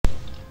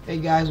Hey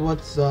guys,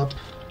 what's up?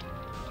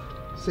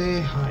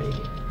 Say hi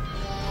again.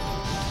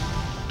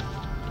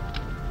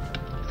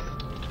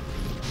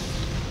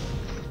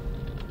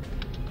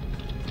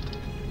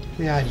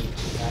 Say hi to you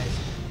two guys.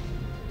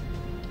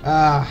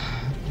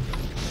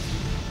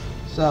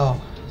 So,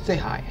 say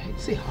hi.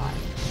 Say hi.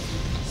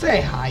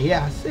 Say hi,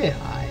 yeah, say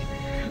hi.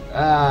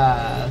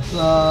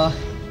 So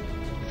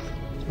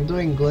I'm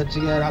doing glitch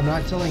again. I'm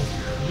not telling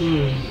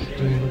who's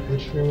doing the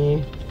glitch for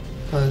me,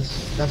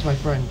 because that's my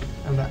friend,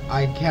 and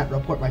I can't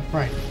report my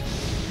friend.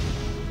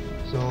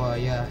 So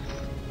yeah.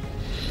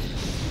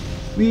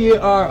 We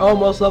are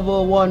almost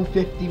level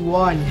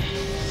 151.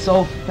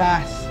 So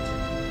fast.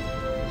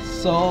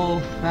 So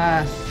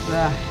fast.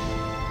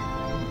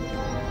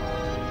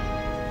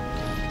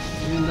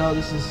 Even though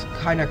this is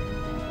kind of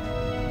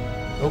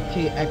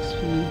okay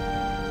XP,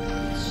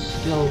 it's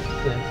still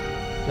good.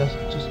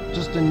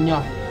 Just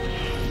enough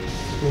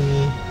for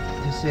me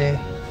to say,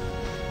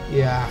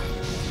 yeah,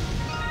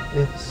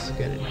 it's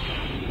good enough.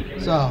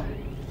 So,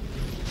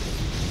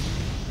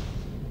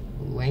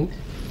 Link.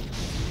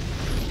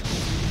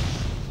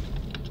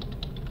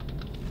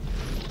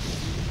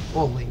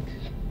 Oh, Link.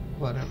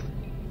 Whatever.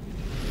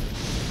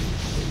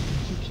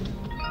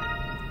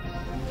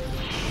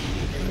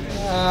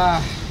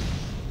 Yeah.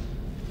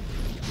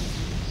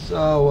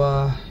 So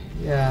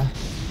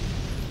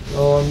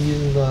I'm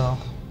using the.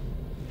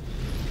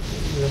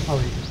 They're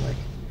probably just like,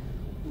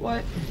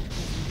 what?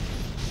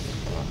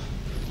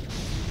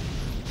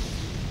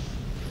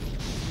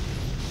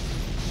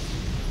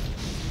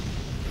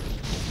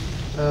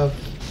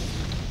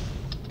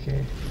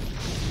 Okay.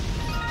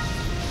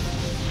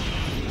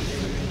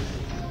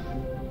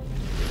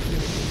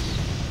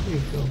 There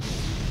you go.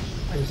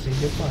 I just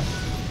saved your butt.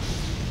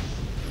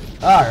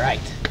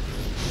 Alright.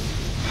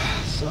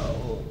 So,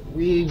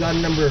 we got a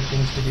number of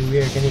things to do. We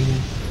are getting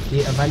the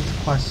event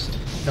quest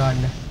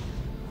done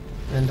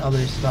and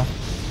other stuff.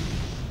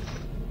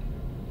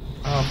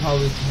 I'll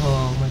probably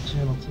tell my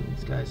channel to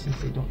these guys since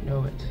they don't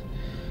know it.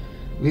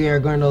 We are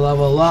going to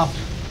level up.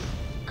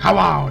 Come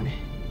on!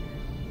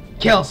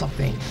 Kill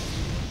something!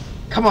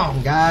 Come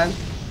on, guys!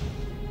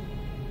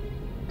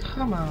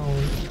 Come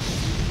on!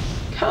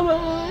 Come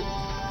on!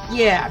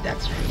 Yeah,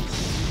 that's right.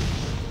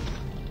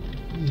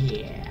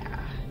 Yeah.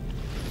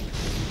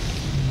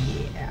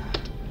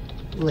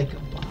 Like a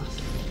boss.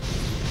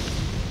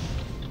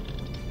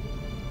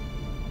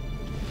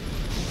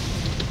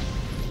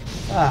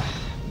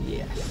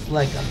 Yes,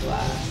 like a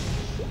boss.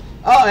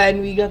 Oh,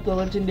 and we got the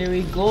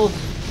legendary gold.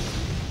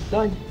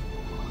 Done.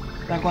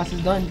 That quest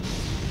is done.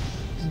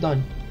 It's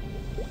done.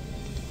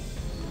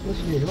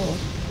 Legendary gold?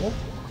 What?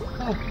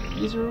 Oh,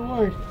 use a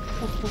reward.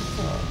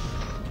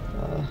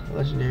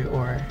 Legendary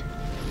ore.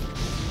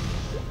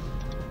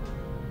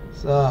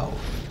 So,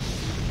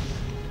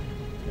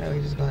 now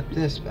we just got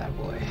this bad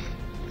boy.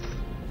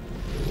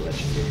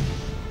 Legendary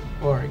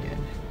ore again.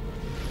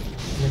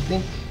 And I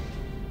think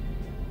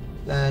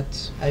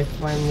that I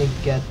finally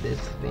get this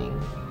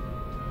thing.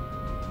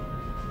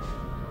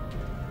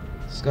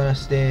 It's gonna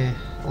stay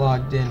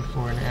logged in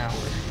for an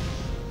hour,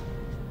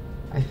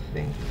 I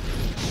think,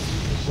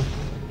 or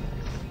something like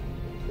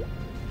that.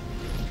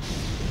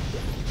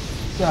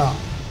 So,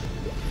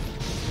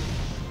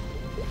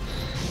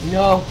 you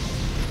know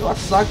what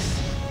sucks?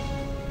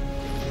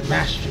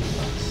 Mastery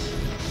bucks.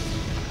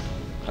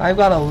 I've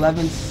got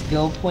 11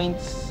 skill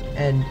points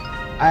and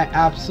I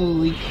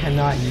absolutely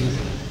cannot use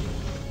them.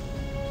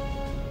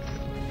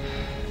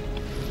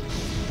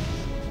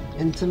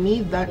 And to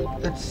me,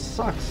 that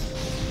sucks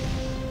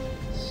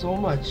so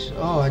much.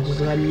 Oh, I just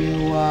got a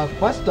new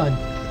quest done.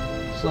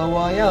 So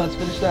yeah, let's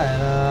finish that.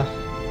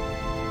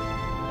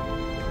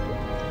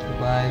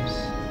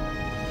 Vibes.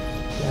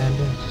 And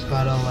just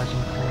got a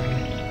legend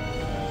coin.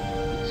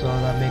 So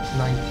that makes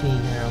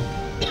 19 now.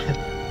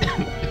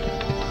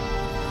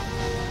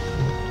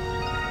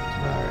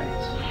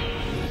 Alright.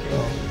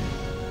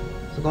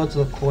 So go to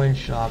the coin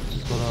shop.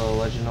 Just go to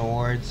Legend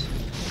Awards.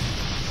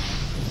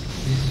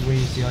 This is where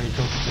you see all your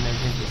trophies and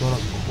everything. Just go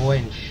to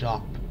coin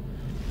shop.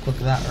 Click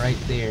that right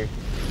there.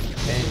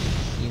 And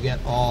you get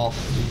all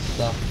these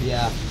stuff.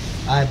 Yeah.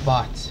 I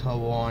bought a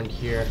wand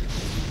here.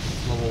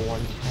 Level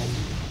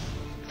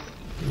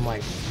 110.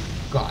 My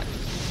god.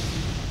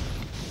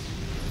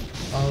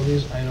 All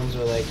these items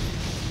are like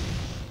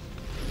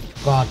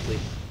godly.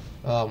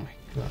 Oh my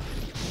god.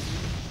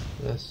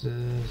 This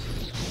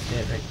is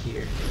it right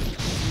here.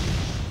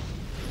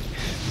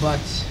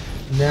 But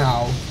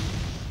now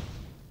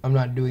I'm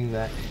not doing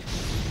that.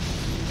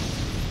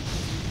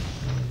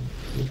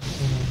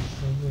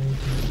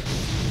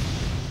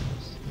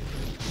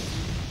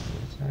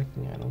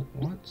 Attacking, I don't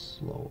want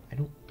slow. I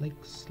don't like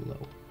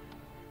slow.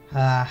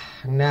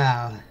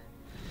 Now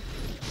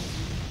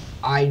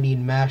I need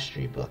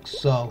mastery books.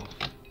 So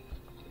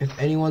if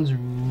anyone's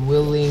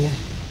willing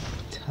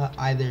to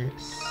either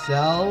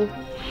sell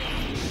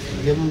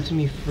or give them to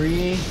me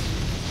free,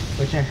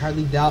 which I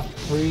hardly doubt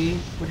free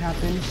would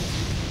happen,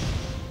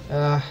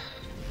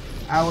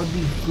 I would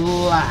be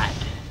glad.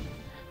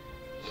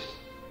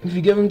 If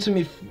you give them to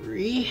me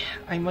free,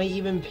 I might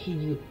even pay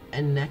you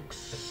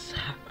NX.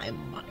 I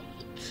might,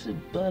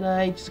 but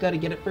I just gotta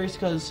get it first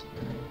because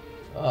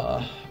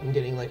I'm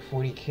getting like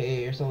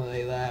 40k or something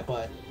like that.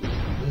 But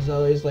there's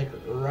always like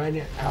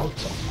running out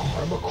of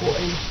armor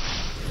coin.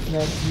 And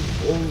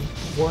that's the old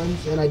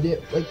ones, and I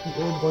did like the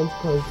old ones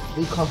because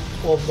they cost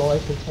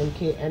 $12 for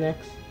 10k NX.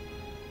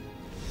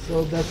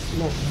 So that's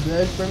not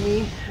good for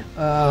me.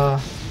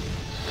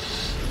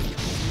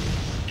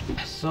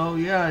 So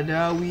yeah,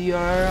 now we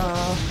are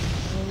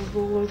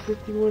level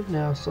 151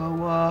 now.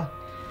 So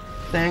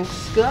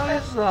thanks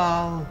guys.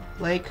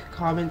 Like,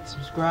 comment,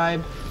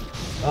 subscribe.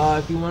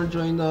 If you want to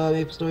join the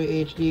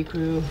Maplestory HD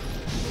crew,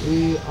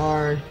 we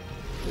are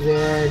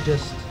there.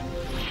 Just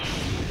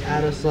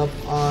add us up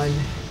on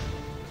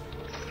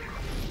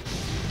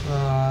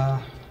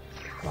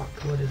fuck,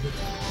 what is it?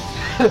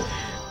 Yeah.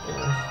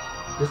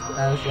 Just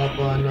add us up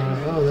on,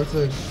 oh, that's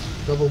a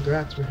double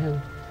grats for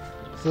him.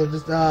 So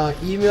just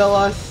email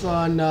us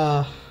on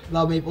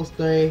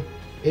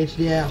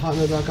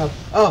maplestoryhd@hotmail.com.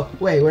 Oh,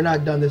 wait, we're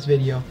not done this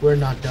video. We're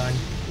not done.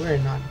 We're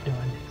not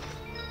done.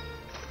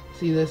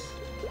 See this?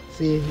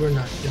 See, we're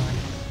not done.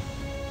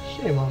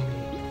 Shame on me.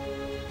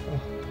 Oh,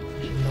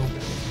 I should know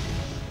better.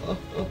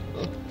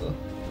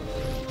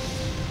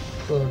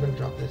 So we're gonna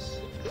drop this.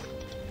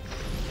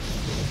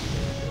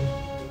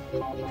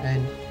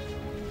 And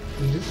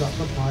we just got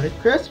the potted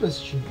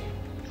Christmas tree.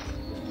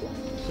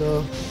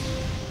 So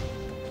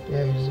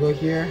yeah, you just go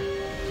here,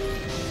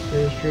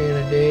 Christmas tree in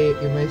a day.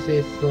 You might say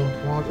it's still in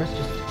progress,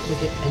 just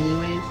click it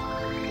anyways,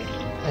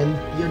 and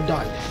you're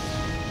done.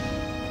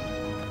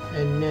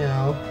 And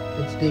now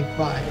it's day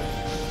 5.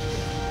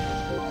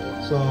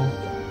 So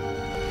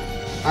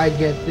I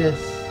get this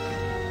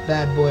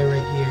bad boy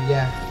right here,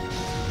 yeah.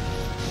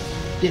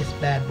 This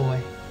bad boy.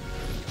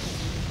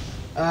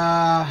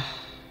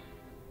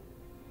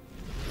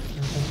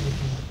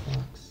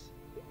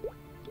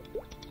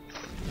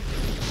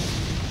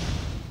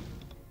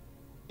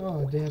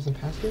 Oh, it hasn't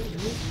passed yet,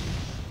 really?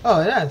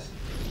 Oh, it has.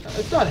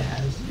 I thought it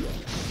has.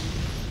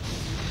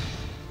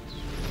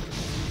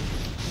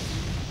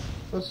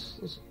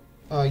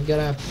 Oh, you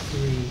gotta have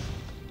 3.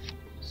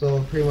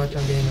 So pretty much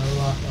I'm getting a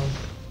lot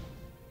of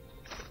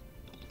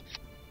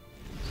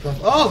stuff.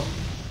 Oh!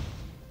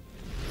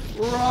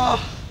 Raw!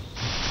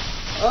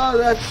 Oh,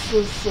 that's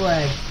so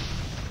swag.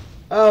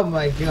 Oh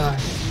my god.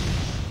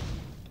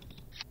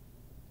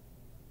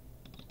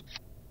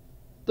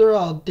 They're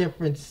all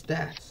different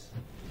stats.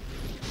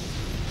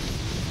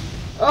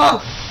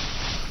 Oh!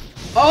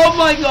 Oh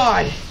my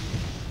god!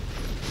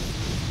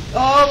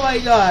 Oh my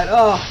god!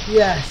 Oh,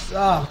 yes!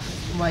 Oh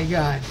my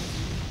god!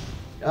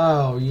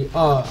 Oh,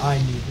 oh, I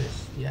need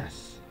this.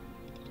 Yes.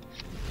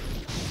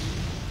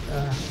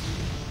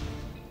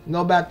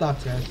 No bad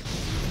thoughts, guys.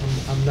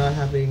 I'm not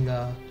having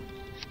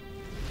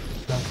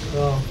stuff.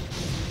 Oh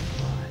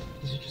god,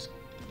 these are just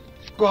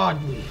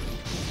godly.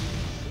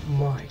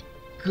 My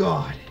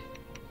god.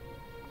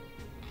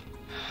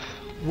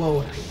 What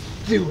would I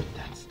do with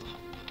that stuff?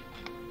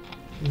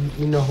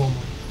 You know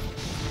homo.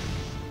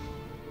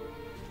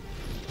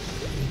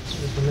 It's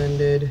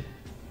recommended.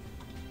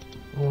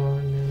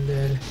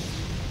 Recommended.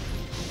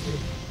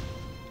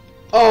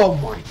 Oh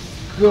my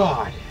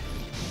god.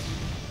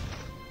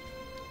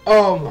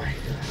 Oh my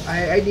god.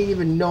 I didn't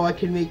even know I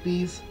could make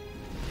these.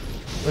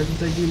 But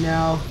since I do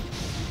now,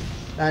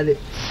 that is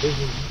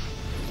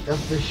a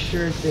for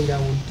sure thing I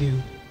will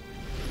do.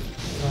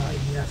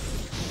 Yes.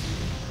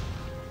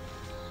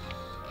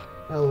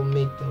 I will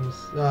make those.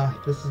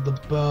 This is the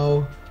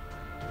bow.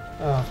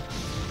 Oh.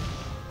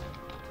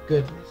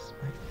 Goodness.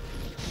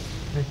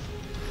 I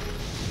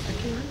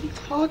can hardly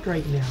talk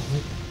right now.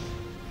 Like,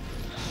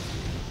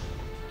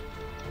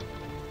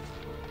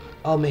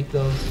 I'll make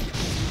those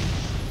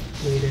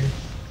later.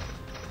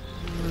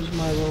 Where's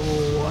my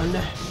level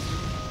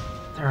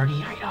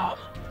 130 item?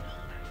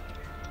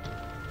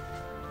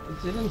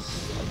 Is it in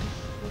sub?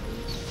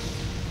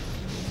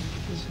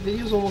 This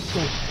video's almost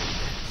done.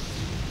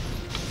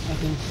 I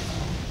can tell.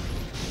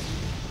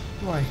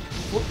 Why?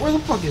 Where the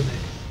fuck is it?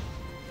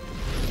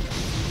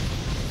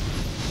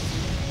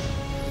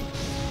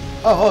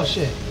 Oh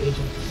shit.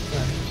 Agent.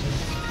 Sorry.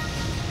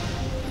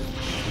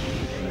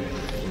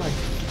 My.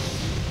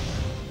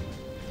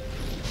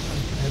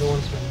 I don't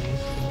want to spend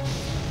these.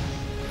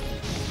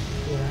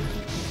 So, yeah.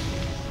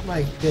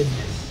 My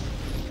goodness.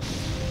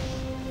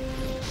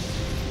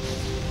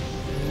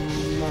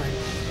 My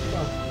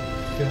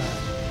fucking god.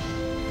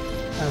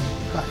 I've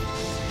got to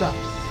stop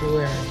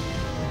swearing.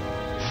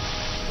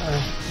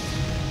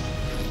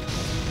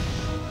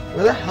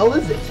 Where the hell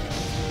is it?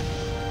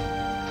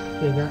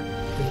 Okay, got it.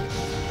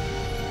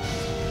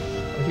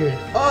 Oh, here it is.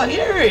 Oh,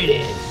 here it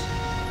is!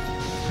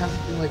 Has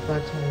it been like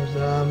 5 times.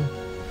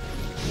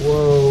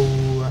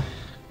 Whoa.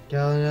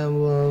 Gallon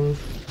emblems.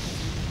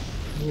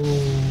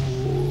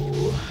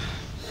 Ooh.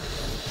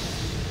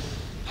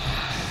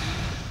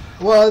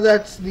 Well,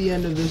 that's the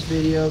end of this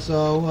video,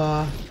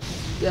 so,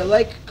 yeah,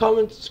 like,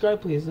 comment,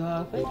 subscribe, please.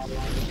 Thanks.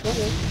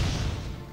 Bye.